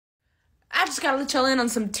I just gotta chill in on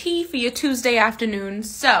some tea for your Tuesday afternoon.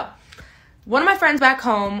 So, one of my friends back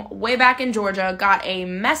home, way back in Georgia, got a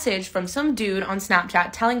message from some dude on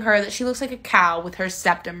Snapchat telling her that she looks like a cow with her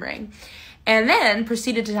septum ring. And then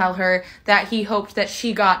proceeded to tell her that he hoped that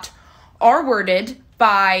she got R-worded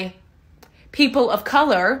by people of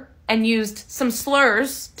color and used some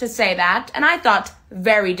slurs to say that. And I thought,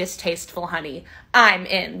 very distasteful, honey. I'm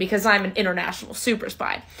in, because I'm an international super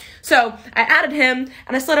spy. So I added him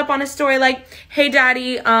and I slid up on his story like, hey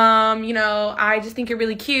daddy, I just think you're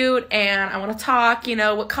really cute and I want to talk,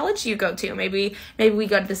 what college do you go to? Maybe we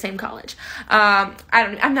go to the same college.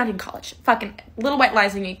 I'm not in college. Fucking little white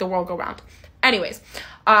lies that make the world go round. Anyways,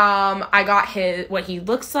 I got what he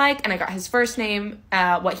looks like, and I got his first name,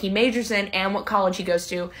 what he majors in, and what college he goes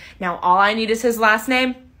to. Now, all I need is his last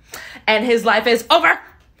name, and his life is over.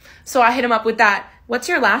 So I hit him up with that. What's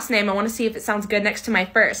your last name? I want to see if it sounds good next to my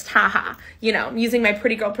first. Haha. Using my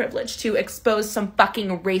pretty girl privilege to expose some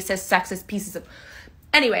fucking racist, sexist pieces of...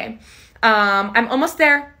 Anyway, I'm almost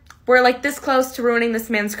there. We're like this close to ruining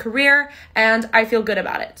this man's career, and I feel good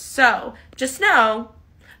about it. So just know...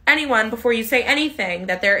 anyone, before you say anything,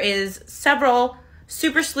 that there is several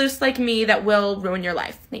super sleuths like me that will ruin your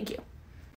life. Thank you.